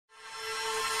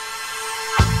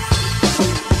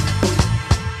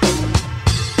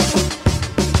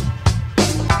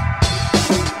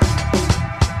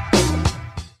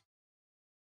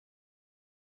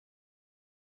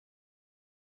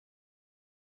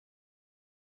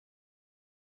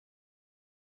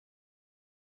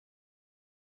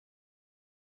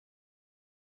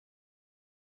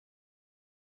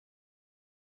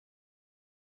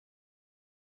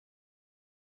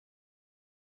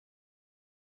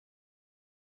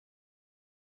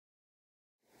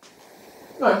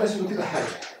Right, let's look at the head.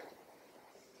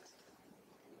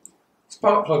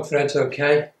 Spark plug thread's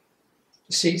okay.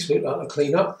 The seats look like a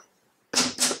clean up.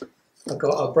 I've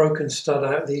got a broken stud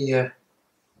out the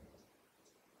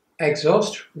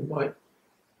exhaust. We might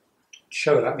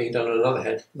show that being done on another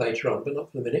head later on, but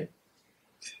not for the minute.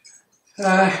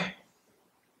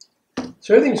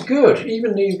 So everything's good.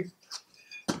 Even the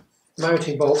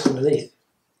mounting bolts underneath,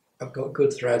 I've got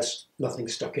good threads, nothing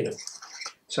stuck in them.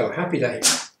 So happy day.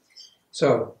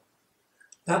 So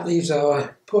that leaves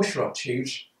our pushrod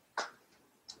tubes,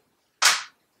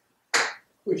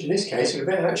 which in this case are a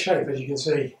bit out of shape, as you can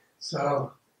see.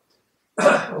 So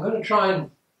I'm going to try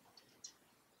and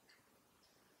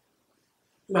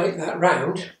make that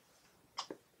round,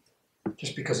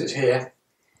 just because it's here.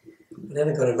 And then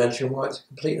I'm going to mention why it's a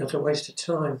complete and utter waste of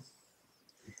time.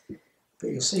 But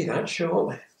you'll see that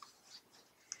shortly.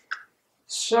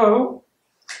 So,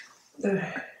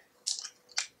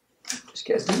 just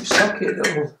get a deep socket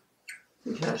that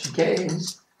you can actually get in,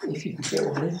 if you can get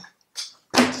one in.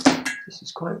 This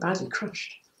is quite badly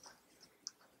crushed.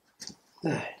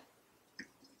 There.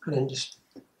 And then just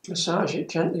massage it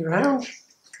gently round.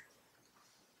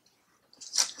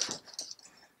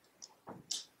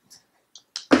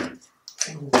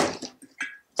 And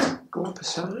go up a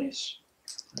size.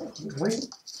 Right.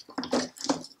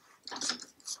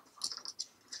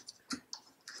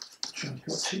 I've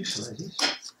got two sizes.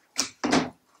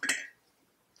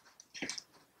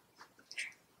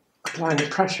 Applying the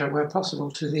pressure where possible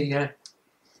to the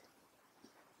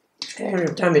area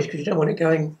of damage, because you don't want it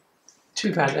going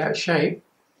too badly out of shape.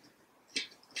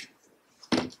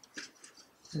 And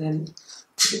then,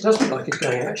 if it does look like it's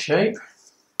going out of shape,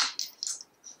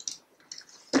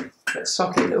 that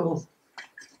socket will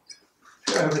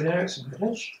go over the outside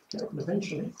edge, get one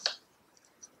eventually.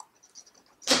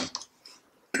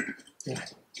 Yeah.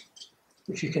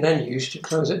 Which you can then use to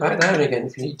close it back down again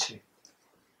if you need to.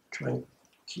 Try and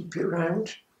keep it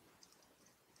round.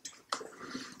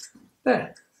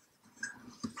 There.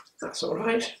 That's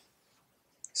alright.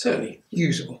 Certainly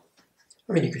usable.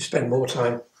 I mean, you could spend more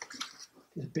time.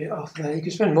 There's a bit off there. You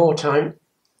could spend more time,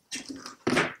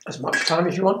 as much time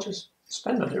as you want to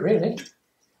spend on it, really.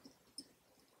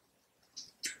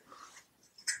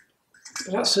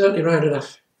 But that's certainly round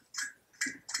enough.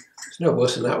 It's no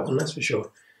worse than that one, that's for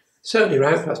sure. Certainly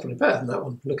round, that's probably better than that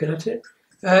one, looking at it.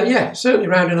 Yeah, certainly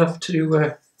round enough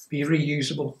to be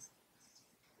reusable.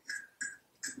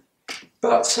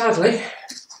 But sadly,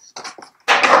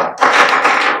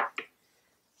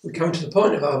 we come to the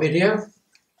point of our video.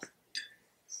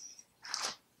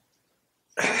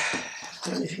 I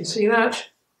don't know if you can see that.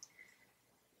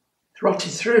 It's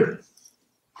rotted through.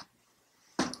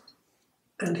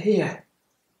 And here,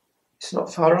 it's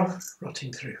not far off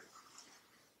rotting through.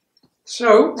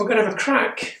 So we're going to have a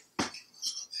crack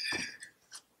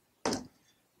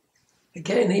at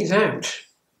getting these out.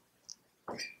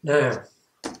 Now,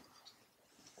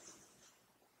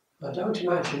 I don't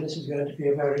imagine this is going to be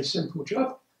a very simple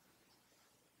job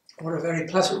or a very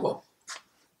pleasant one.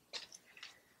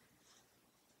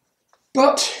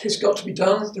 But it's got to be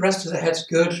done. The rest of the head's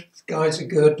good, guides are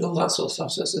good, and all that sort of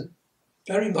stuff. So it's a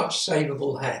very much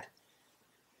savable head.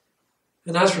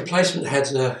 And as replacement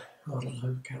heads are, I don't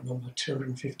know, I can't remember,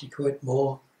 250 quid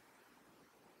more.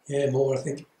 Yeah, more I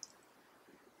think.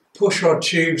 Pushrod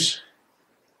tubes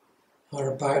are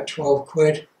about 12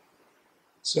 quid.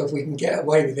 So if we can get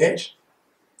away with it,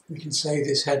 we can save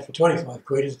this head for 25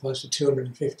 quid as opposed to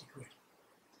 250 quid.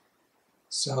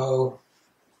 So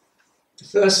the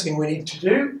first thing we need to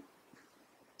do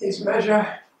is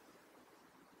measure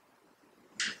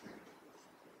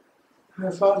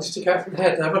how far to stick out from the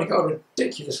head. Now I've only got a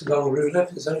ridiculously long ruler,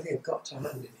 because there's anything I've got to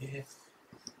hand in here.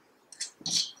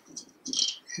 Which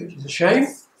is a shame,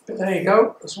 but there you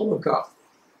go, that's what we've got.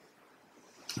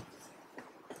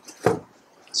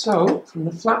 So, from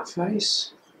the flat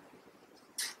face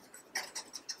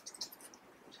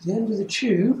to the end of the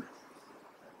tube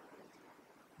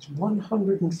is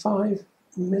 105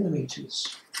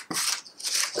 millimetres.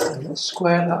 And let's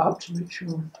square that up to make sure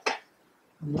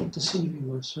I'm not deceiving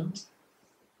myself.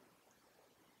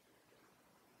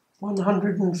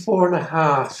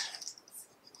 104.5.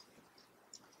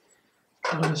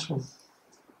 And this one.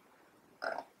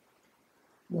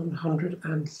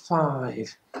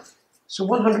 105. So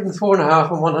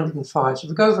 104.5 and 105. So if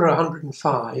we go for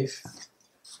 105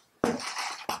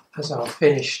 as our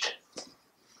finished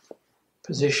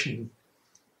position,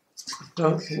 I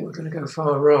don't think we're going to go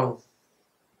far wrong.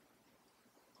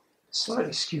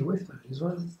 Slightly skew with that as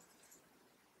well.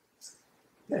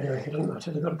 But anyway, it doesn't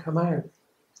matter, they've got to come out.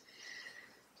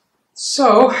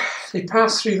 So They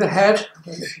pass through the head. I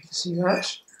don't know if you can see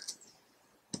that.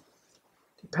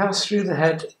 They pass through the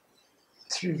head,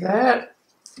 through there,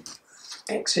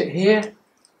 exit here. They're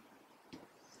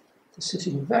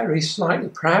sitting very slightly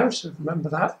proud, so remember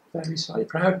that, very slightly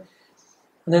proud.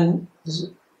 And then there's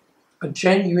a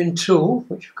genuine tool,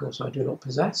 which of course I do not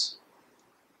possess,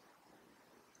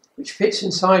 which fits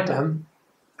inside them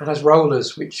and has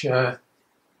rollers which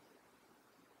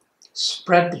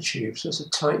spread the tube, so it's a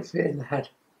tight fit in the head.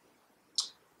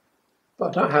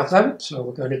 But I don't have them, so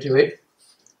we're going to do it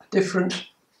a different,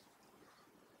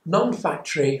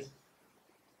 non-factory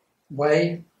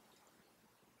way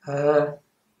and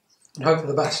hope for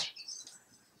the best.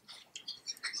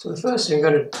 So the first thing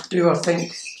I'm going to do, I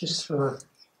think, just for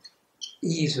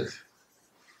ease of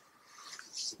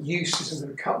use, is I'm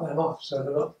going to cut them off so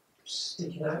they're not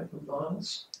sticking out for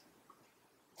miles.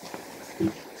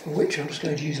 For which I'm just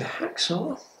going to use a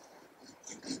hacksaw.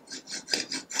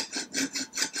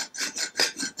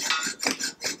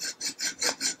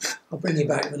 I'll bring you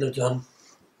back when I'm done.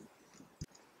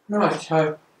 Right,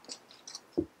 so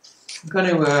I'm going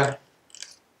to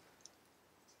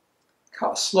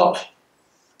cut a slot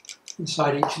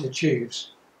inside each of the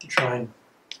tubes to try and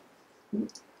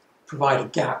provide a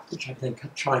gap, which I can then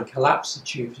try and collapse the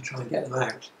tubes to try and get them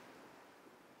out.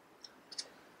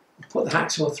 I'll put the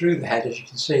hacksaw through the head, as you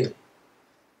can see.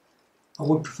 I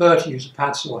would prefer to use a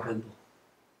pad saw handle.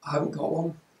 I haven't got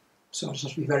one, so I just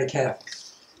have to be very careful.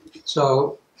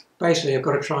 So basically I'm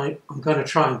going to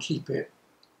try and keep it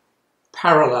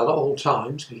parallel at all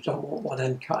times, because you don't want one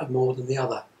end cutting more than the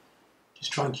other.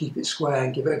 Just try and keep it square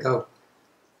and give it a go.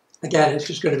 Again, it's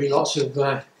just going to be lots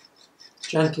of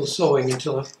gentle sawing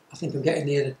until I think I'm getting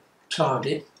near the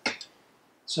target.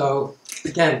 So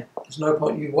again, there's no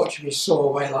point you watching me saw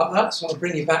away like that, so I'll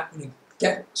bring you back when I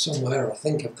get somewhere, or I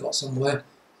think I've got somewhere,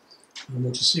 and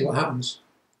we'll just see what happens.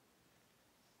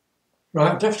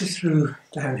 Right, I'm definitely through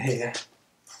down here.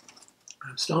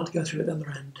 I'm starting to go through at the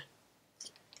other end.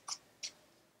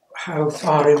 How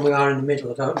far in we are in the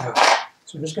middle, I don't know.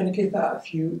 So I'm just going to give that a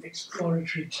few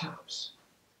exploratory taps.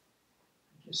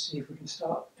 Just see if we can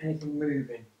start anything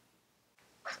moving.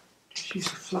 Just use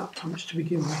the flat punch to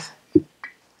begin with.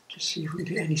 Just see if we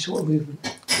can get any sort of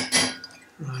movement.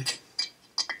 Right.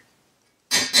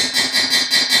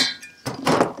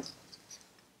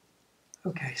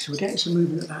 Okay, so we're getting some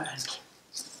movement at that end.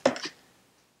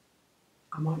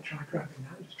 I might try grabbing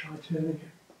that and just try turning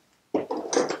it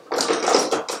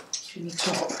from the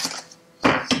top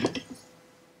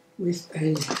with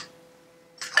an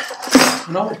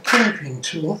old kingpin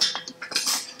tool.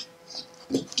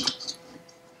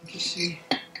 Just see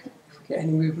if we get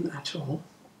any movement at all.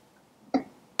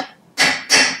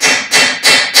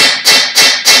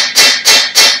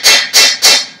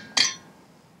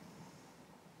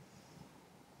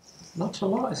 Not a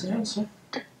lot is the answer.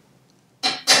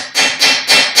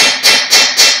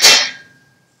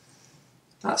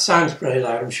 That sounds pretty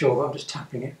loud, I'm sure, but I'm just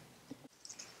tapping it.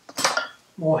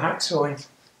 More hacksawing.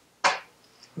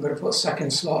 I'm going to put a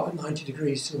second slot at 90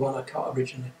 degrees to the one I cut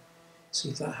originally. See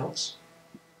if that helps.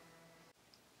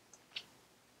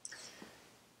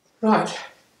 Right.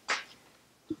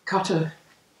 Cut a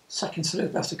second slit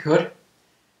as best I could.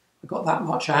 I got that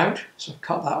much out, so I've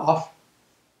cut that off.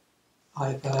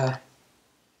 I've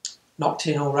knocked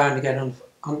in all round again on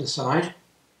the underside,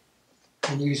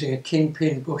 and using a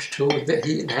kingpin bush tool with a bit of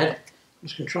heat in the head, I'm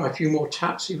just going to try a few more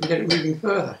taps, see if we can get it moving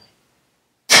further.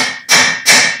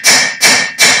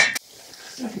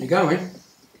 Definitely going.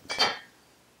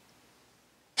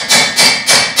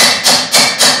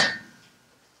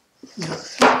 Yeah.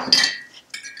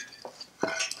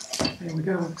 There we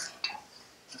go.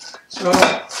 So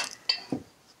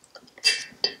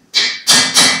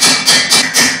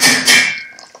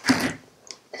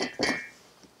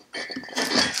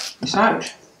it's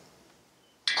out,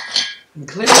 and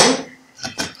clearly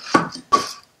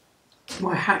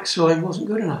my hacksawing wasn't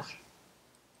good enough.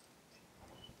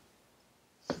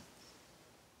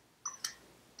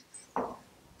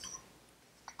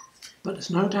 But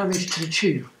there's no damage to the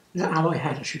tube, the alloy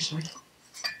head I should say.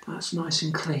 That's nice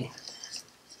and clean.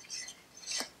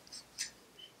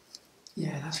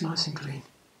 Yeah, that's nice and clean.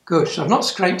 Good, so I've not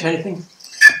scraped anything.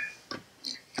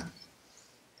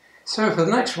 So for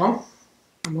the next one,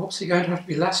 I'm obviously going to have to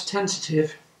be less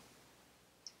tentative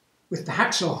with the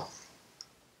hacksaw.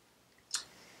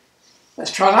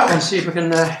 Let's try that one, see if we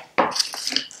can... I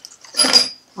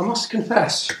must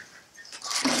confess,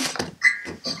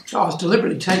 I was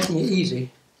deliberately taking it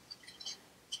easy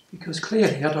because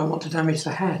clearly I don't want to damage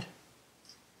the head.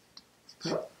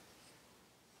 But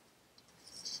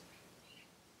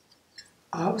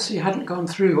I obviously hadn't gone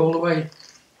through all the way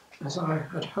as I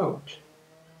had hoped.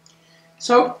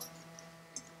 So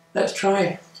let's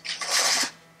try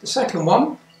the second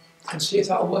one and see if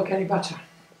that'll work any better.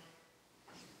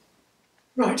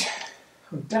 Right,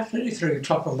 I'm definitely through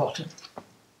top and bottom.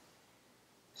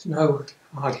 There's no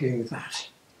arguing with that.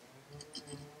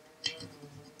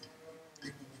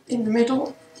 In the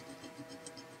middle,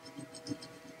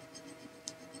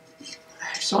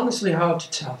 it's honestly hard to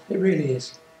tell, it really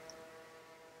is.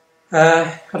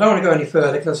 I don't want to go any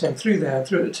further because I'm through there, I'm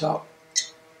through at the top.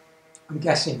 I'm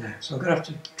guessing now, so I'm going to have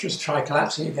to just try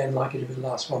collapsing again like I did with the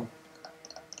last one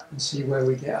and see where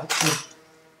we get up to.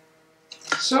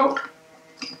 So,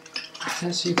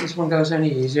 let's see if this one goes any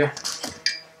easier.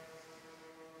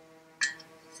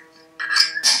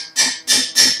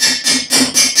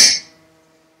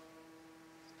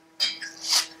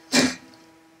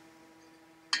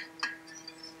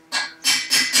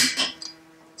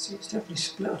 See, it's definitely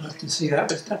split, I can see that,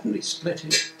 but it's definitely split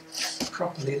it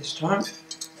properly this time.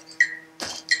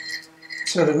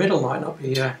 So the middle might not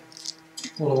be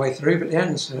all the way through, but the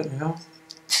ends certainly are.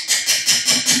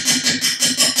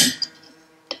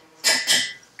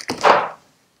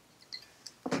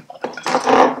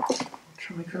 I'll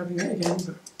try grabbing it again,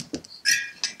 but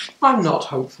I'm not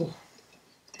hopeful.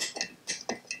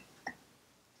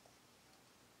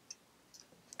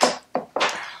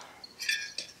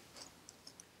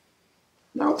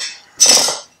 No.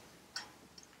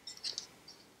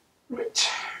 Right.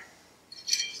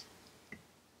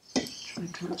 Try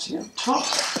to collapse it up top.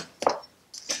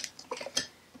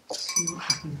 See what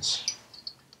happens.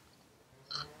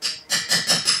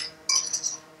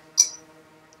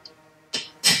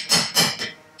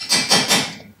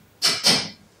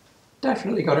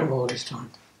 Definitely got it more this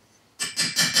time.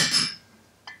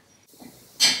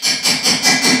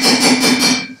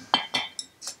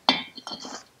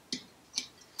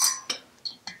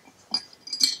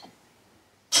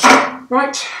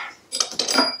 Right,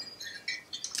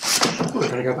 we're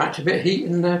going to go back to a bit of heat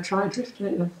and try drifting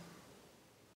it then.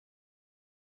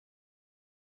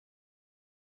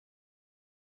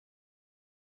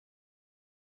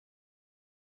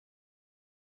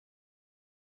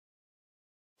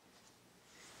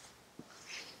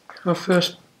 Our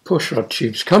first pushrod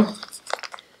tubes come.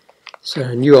 It's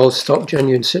a new old stock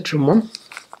genuine Citron one.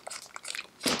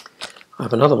 I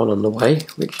have another one on the way,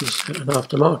 which is an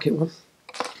aftermarket one.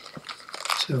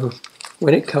 So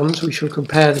when it comes, we shall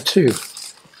compare the two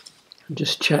and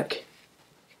just check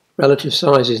relative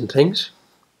sizes and things.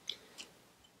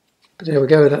 But there we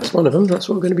go, that's one of them, that's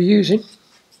what we're going to be using.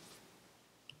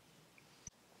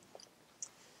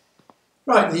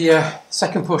 Right, the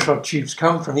second pushrod tubes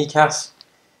come from ECAS.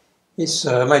 It's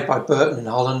made by Burton in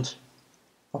Holland.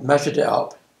 I've measured it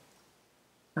up,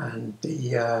 and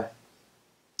the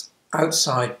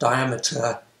outside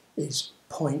diameter is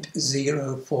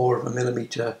 0.04 of a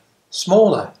millimetre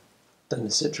smaller than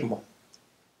the Citron one,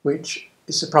 which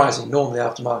is surprising. Normally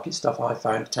aftermarket stuff I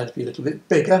found tends to be a little bit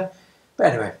bigger, but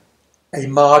anyway, a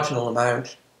marginal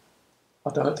amount.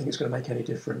 I don't think it's going to make any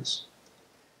difference.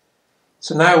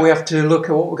 So now we have to look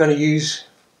at what we're going to use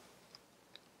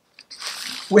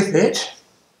with it,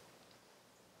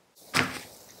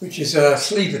 which is a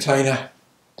sleeve retainer,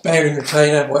 bearing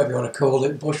retainer, whatever you want to call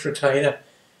it, bush retainer,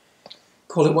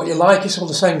 call it what you like, it's all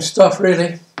the same stuff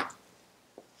really.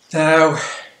 Now,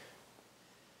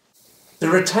 the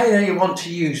retainer you want to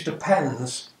use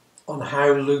depends on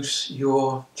how loose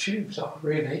your tubes are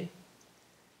really,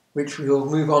 which we'll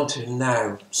move on to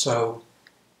now. So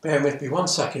bear with me 1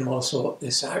 second while I sort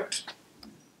this out.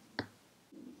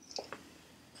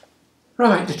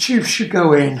 Right, the tubes should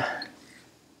go in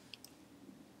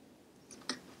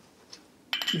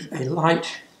with a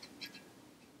light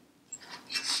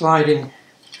sliding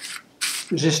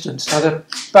resistance. Now the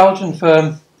Belgian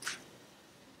firm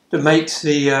that makes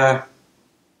the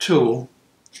tool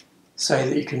say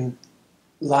that you can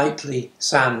lightly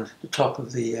sand the top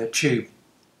of the tube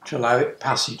to allow it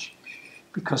passage,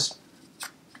 because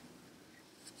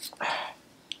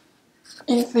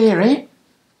in theory,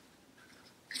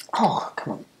 oh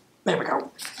come on, there we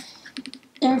go,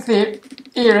 in theory,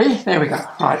 there we go,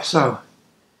 right, so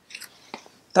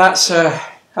that's a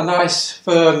nice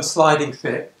firm sliding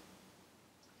fit,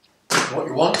 that's what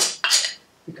you want,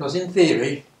 because in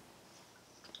theory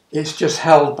it's just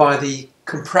held by the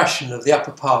compression of the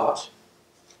upper part,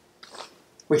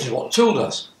 which is what the tool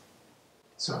does.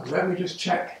 So let me just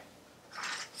check.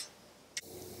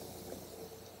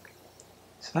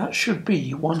 So that should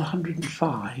be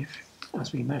 105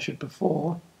 as we measured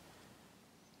before,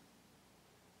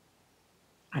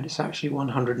 and it's actually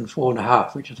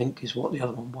 104.5, which I think is what the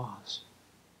other one was.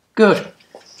 Good.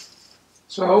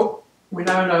 So we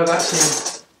now know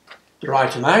that's in the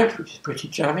right amount, which is pretty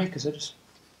jammy because I just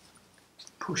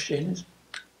pushed in. Is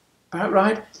about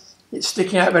right. It's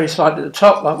sticking out very slightly at the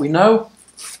top, like we know.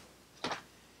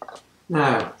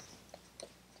 Now,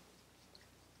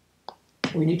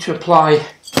 we need to apply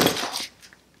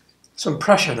some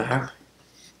pressure now,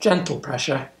 gentle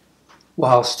pressure,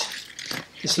 whilst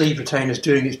the sleeve retainer is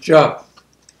doing its job.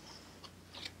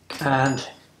 And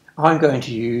I'm going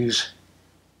to use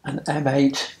an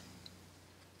M8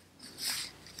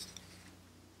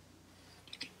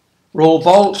 raw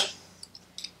bolt.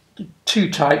 Two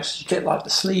types, you get like the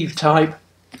sleeve type,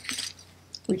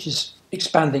 which is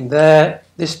expanding there,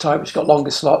 this type which has got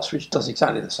longer slots, which does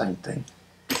exactly the same thing.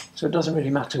 So it doesn't really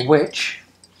matter which.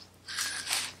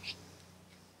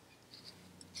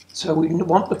 So we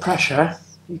want the pressure,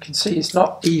 you can see it's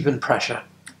not even pressure,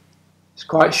 it's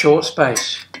quite short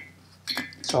space.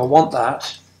 So I want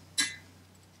that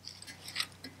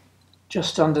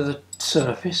just under the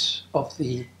surface of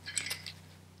the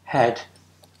head.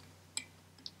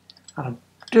 And I'm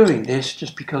doing this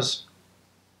just because,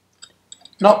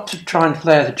 not to try and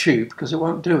flare the tube, because it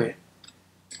won't do it.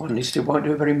 Or at least it won't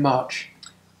do it very much.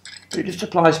 But it just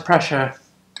applies pressure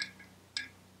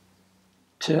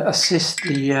to assist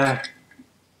the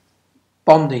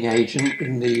bonding agent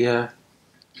in the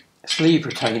sleeve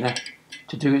retainer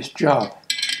to do its job.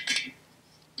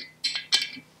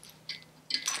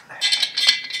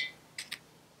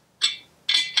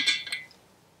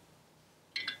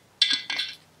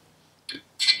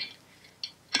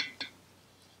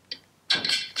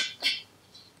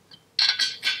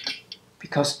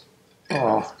 Because,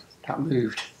 oh, that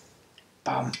moved.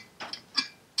 Bam.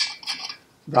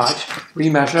 Right,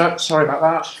 remeasure, sorry about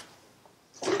that.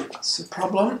 That's the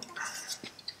problem.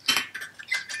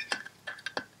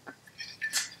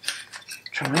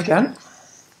 Try again.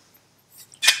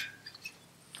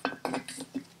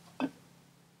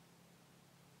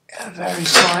 Yeah, very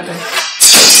slightly.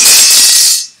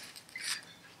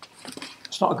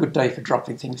 It's not a good day for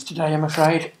dropping things today, I'm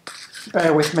afraid.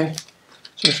 Bear with me.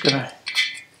 So I'm just going to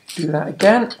do that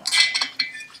again.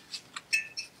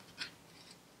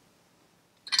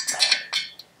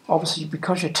 Obviously,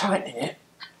 because you're tightening it,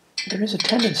 there is a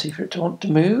tendency for it to want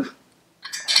to move.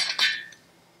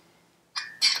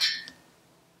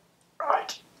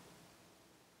 Right.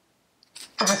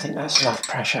 I think that's enough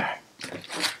pressure.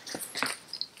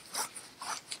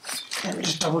 Let me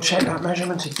just double check that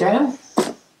measurement again.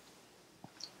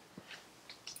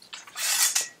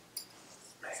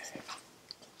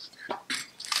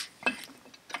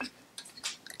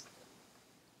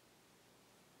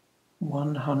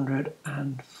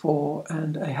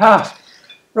 £104.5.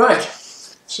 Right,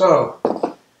 so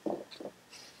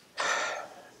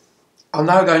I'm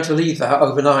now going to leave that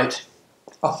overnight.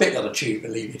 I'll fit the other tube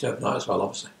and leave it overnight as well,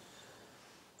 obviously.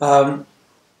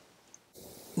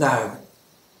 Now,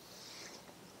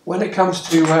 when it comes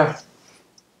to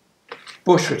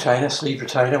bush retainer, sleeve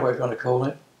retainer, whatever you want to call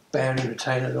it, bearing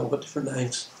retainer, they've all got different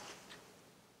names.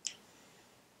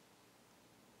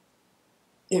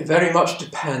 It very much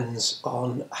depends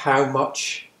on how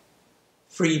much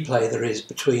free play there is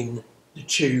between the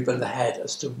tube and the head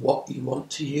as to what you want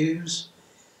to use.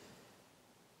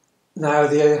 Now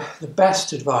the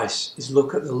best advice is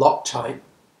look at the Loctite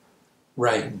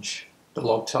range, the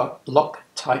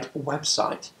Loctite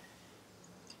website,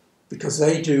 because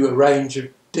they do a range of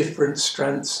different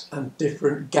strengths and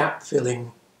different gap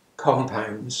filling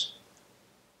compounds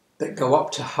that go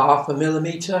up to 0.5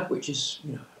 millimetre, which is,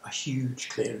 you know, a huge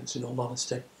clearance in all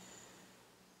honesty.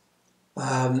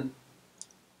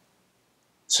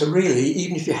 So really,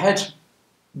 even if your head's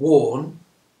worn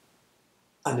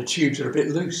and the tubes are a bit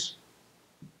loose,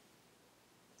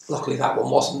 luckily that one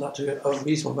wasn't, that took a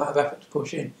reasonable amount of effort to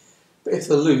push in, but if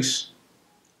they're loose,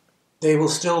 they will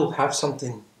still have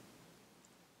something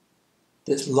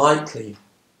that's likely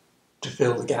to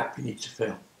fill the gap you need to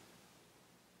fill.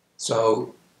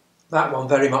 So that one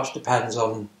very much depends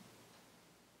on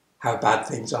how bad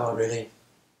things are, really.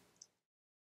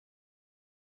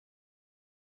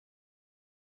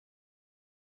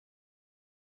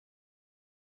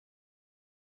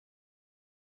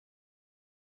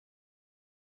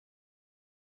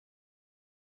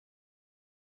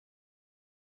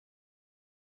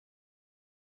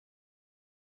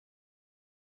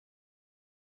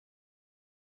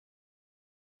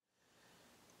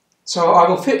 So I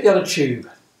will fit the other tube.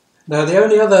 Now the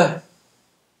only other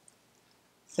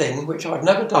thing, which I've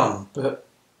never done, but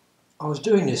I was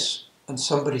doing this and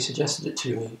somebody suggested it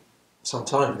to me some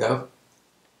time ago,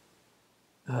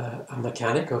 a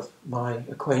mechanic of my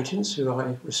acquaintance who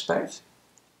I respect,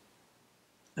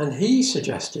 and he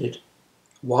suggested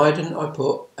why didn't I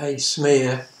put a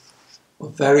smear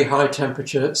of very high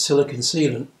temperature silicon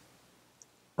sealant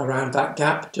around that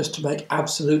gap just to make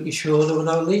absolutely sure there were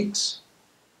no leaks?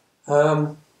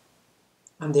 And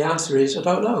the answer is, I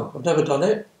don't know. I've never done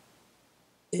it.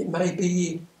 It may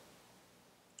be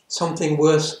something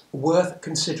worth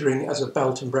considering as a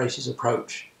belt and braces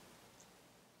approach.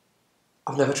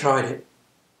 I've never tried it,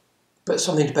 but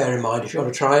something to bear in mind if you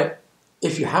want to try it.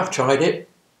 If you have tried it,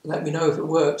 let me know if it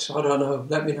works. I don't know.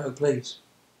 Let me know, please.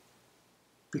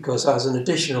 Because as an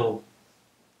additional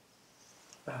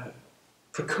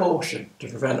precaution to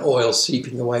prevent oil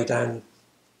seeping away down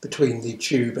between the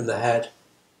tube and the head,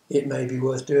 it may be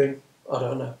worth doing. I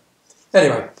don't know.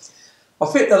 Anyway,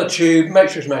 I'll fit another tube, make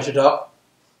sure it's measured up,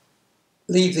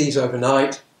 leave these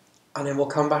overnight, and then we'll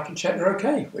come back and check they're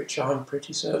okay, which I'm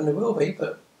pretty certain they will be,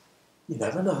 but you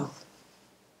never know.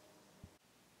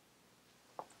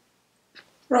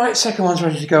 Right, second one's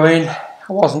ready to go in.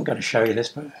 I wasn't going to show you this,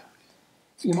 but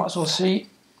you might as well see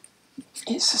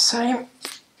it's the same.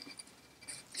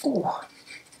 Oh,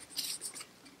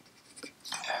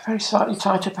 very slightly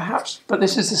tighter perhaps, but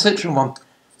this is the citron one,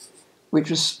 which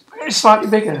was very slightly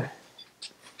bigger,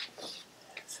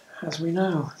 as we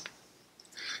know.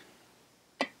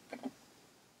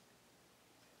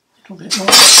 A little bit more.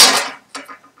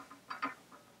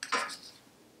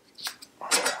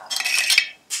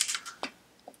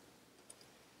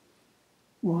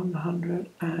 $104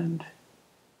 and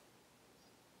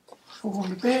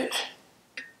a bit.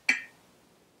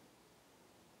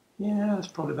 Yeah, that's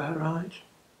probably about right.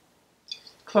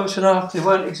 Close enough. They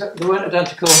weren't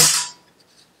identical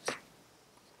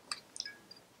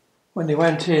when they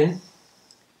went in.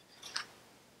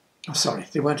 Oh, sorry,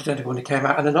 they weren't identical when they came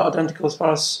out, and they're not identical as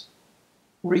far as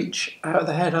reach out of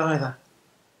the head either.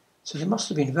 So they must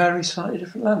have been very slightly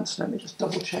different lengths. Let me just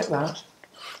double check that.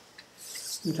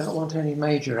 We don't want any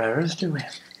major errors, do we?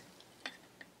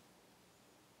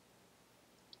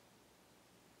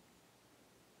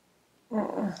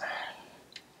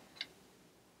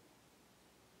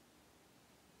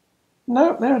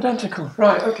 No, they're identical.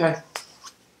 Right, okay.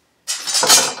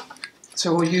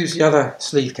 So we'll use the other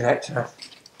sleeve connector,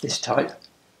 this type,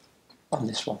 on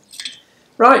this one.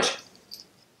 Right,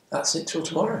 that's it till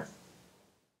tomorrow.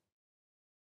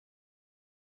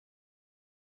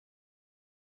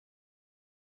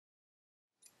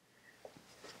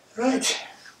 Right,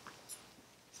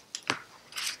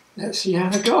 let's see how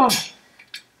they're gone.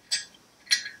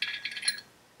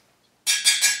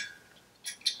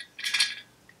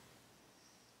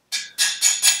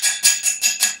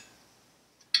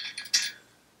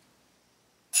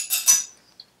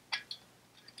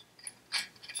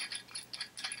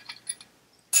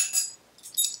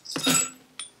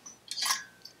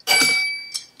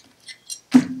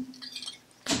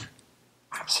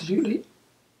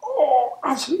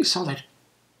 Absolutely solid.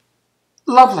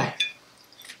 Lovely.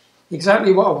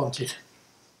 Exactly what I wanted.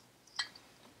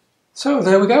 So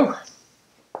there we go.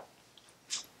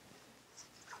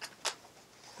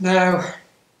 Now,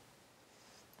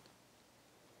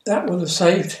 that will have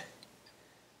saved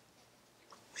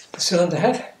the cylinder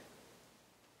head.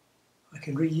 I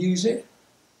can reuse it.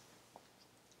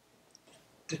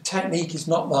 The technique is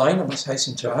not mine, I must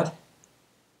hasten to add.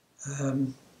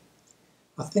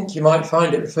 I think you might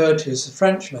find it referred to as the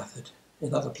French method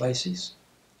in other places.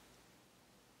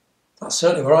 That's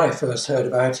certainly where I first heard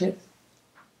about it,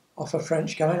 off a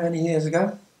French guy many years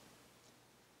ago.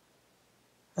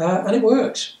 And it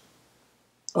works.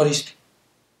 At least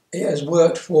it has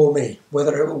worked for me.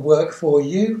 Whether it will work for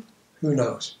you, who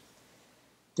knows?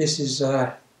 This isn't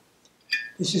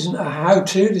a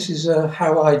how-to, this is a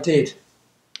how I did.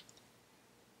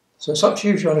 So it's up to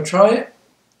you if you want to try it.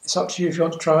 It's up to you if you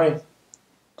want to try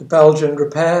the Belgian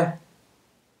repair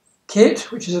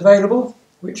kit, which is available,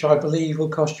 which I believe will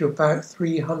cost you about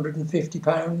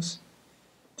 £350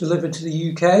 delivered to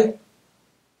the UK.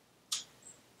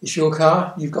 It's your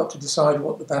car. You've got to decide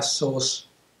what the best source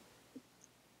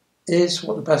is,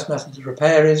 what the best method of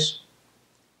repair is,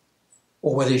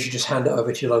 or whether you should just hand it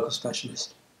over to your local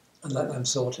specialist and let them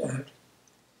sort it out.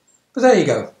 But there you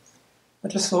go. I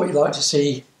just thought you'd like to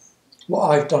see what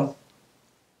I've done.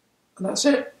 And that's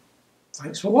it.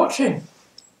 Thanks for watching.